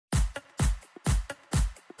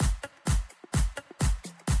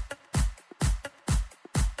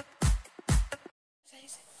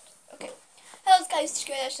guys, it's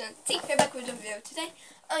Great and T here back with a video. Today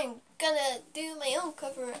I'm gonna do my own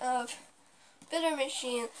cover of Builder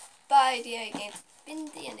Machine by DAgames,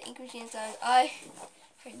 Bendy and the Ink Machine song. I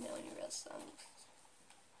don't know any real songs.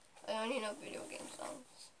 I only know video game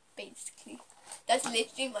songs, basically. That's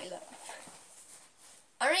literally my life.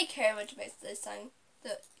 I don't really care much about this song,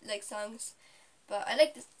 songs, but I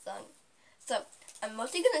like this song. So I'm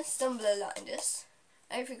mostly gonna stumble a lot in this.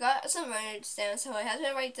 I forgot some words down, so I had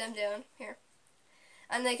to write them down here.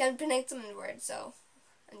 And I can pronounce them in words, so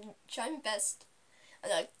I'm trying my best. I'm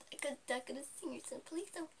not gonna sing it, so please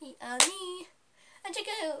don't hate on me. And check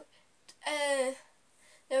out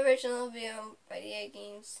the original video by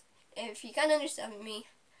DAgames. If you can't understand me,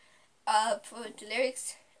 I'll put the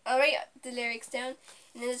lyrics. I'll write the lyrics down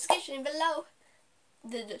in the description below.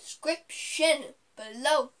 The description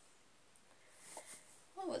below.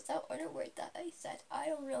 What was that other word that I said? I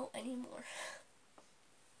don't know anymore.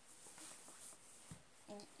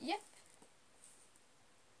 Yep.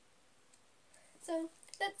 So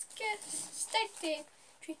let's get started.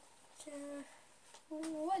 3, 2,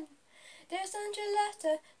 1. There's Sandra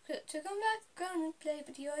laughter to come back on and play,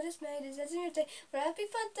 but you're dismayed as in your day. Where happy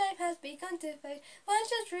fun time has begun to fade. Once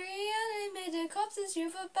just reanimated corpses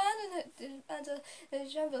you've abandoned until they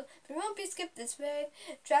tremble. We won't be skipped this way.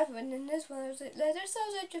 Traveling in this world, let our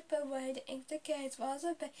souls drip away. The ink decays, walls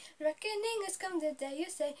obey. Reckoning has come the day you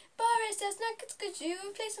say. Boris says nuggets could you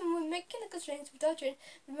replace them with mechanical strings with doctrine.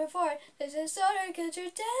 Moving forward, there's a solar culture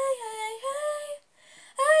day.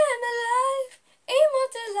 I am alive.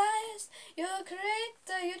 Immortalized, your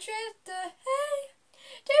creator, your traitor, hey.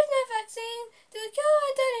 There's no vaccine to cure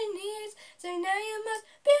what it needs, so now you must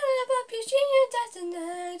build up your genius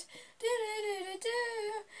tonight.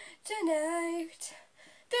 Tonight.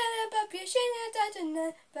 Build up your genius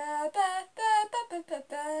tonight.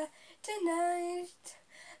 Tonight.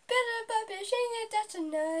 Build up your genius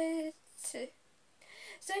tonight.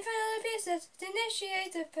 So final pieces to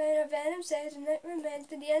initiate the pain of venom says and it remains,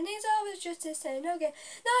 but the ending's always just the same. No game.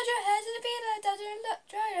 Nod your head to the beat like that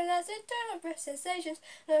try your last eternal sensations.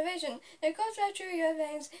 No vision, it goes right through your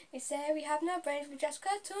veins. We say we have no brains, we just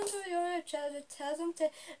cut tunes with your child that tells them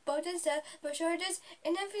to both instead, but sure it is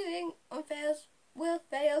in everything fails will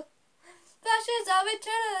fail. Flashes of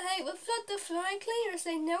eternal hate will flood the floor and clean your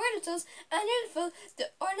slate. Now we're the tools and you're the fool.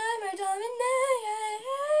 The ornament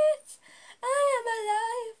dominates. I am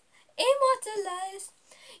alive, immortalized.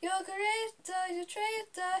 Your creator, your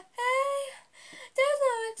traitor, hey. There's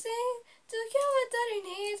no vaccine to cure what he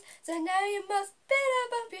needs, so now you must build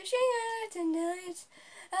up your shingle tonight.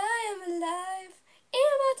 I am alive,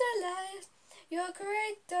 immortalized. Your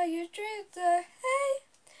creator, your traitor, hey.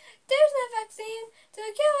 There's no vaccine to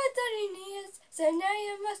cure what he needs, so now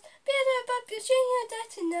you must build up your shingle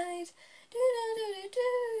tonight.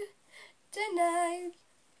 Tonight.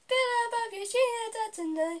 Build up your genius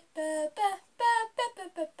tonight,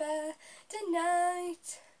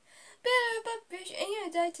 tonight. Build up your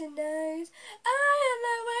genius tonight. I am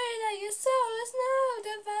aware that your soul is no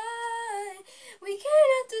divine. We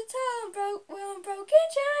came out to tell we're on broken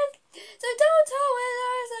chains, so don't tell with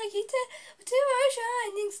ours like you did to our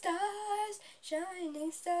shining stars,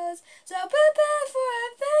 shining stars. So prepare for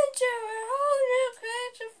adventure, we're whole new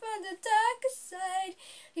creature from the darker side.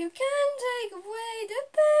 You can take away the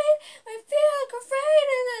pain. We feel afraid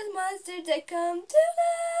of this monster that come to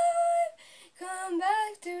life, come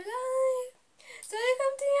back to life. So you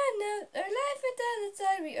come to your note, our life without the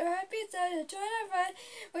side. We are happy to join our ride.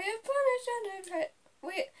 We are punished under pride.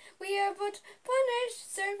 We are but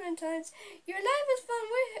punished serpentines. Your life was fun.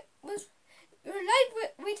 Your life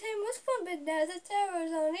with him was fun, but now the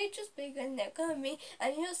terror's only just begun. Now come me,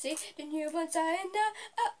 and you'll see the newborn side now.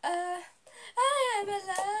 I am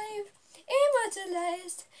alive,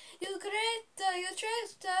 immortalized. You creator, you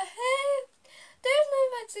traitor, hey. There's no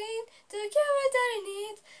vaccine to cure what he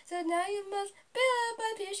needs, so now you must build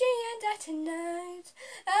up your genius tonight.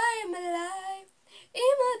 I am alive,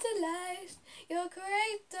 immortalized. You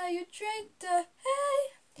creator, you traitor,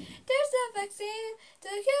 hey. There's no vaccine to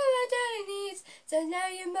cure what he needs, so now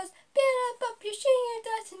you must build up your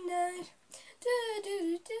genius tonight.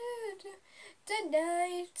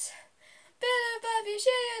 Tonight. Build up your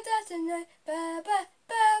genius tonight.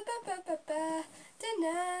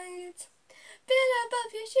 Tonight. Build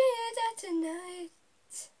up your genius tonight.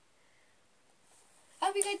 I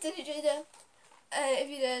hope you guys did enjoy that. If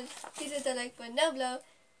you did, please hit the like button down below.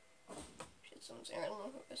 Shit, someone's saying I don't know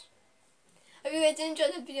who it is. I hope you guys did enjoy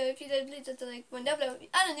the video. If you did, please hit the like button down below.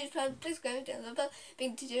 And on this plan, please subscribe to the bell.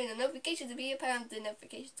 Being to turn on notifications to be a part of the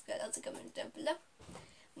notifications. Also comment down below.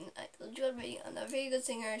 I told you already, I'm a very good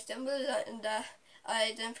singer. Stumbled and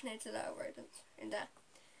I didn't pronounce a lot of words in that.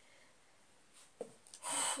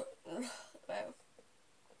 Wow.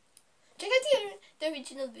 Check out the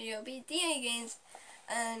original video, be DAgames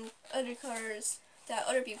and other colours that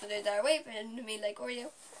other people did that are way better than me, like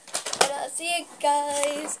Oreo. And I'll see you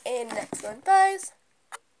guys in the next one. Bye.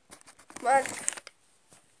 Come on.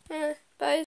 Bye.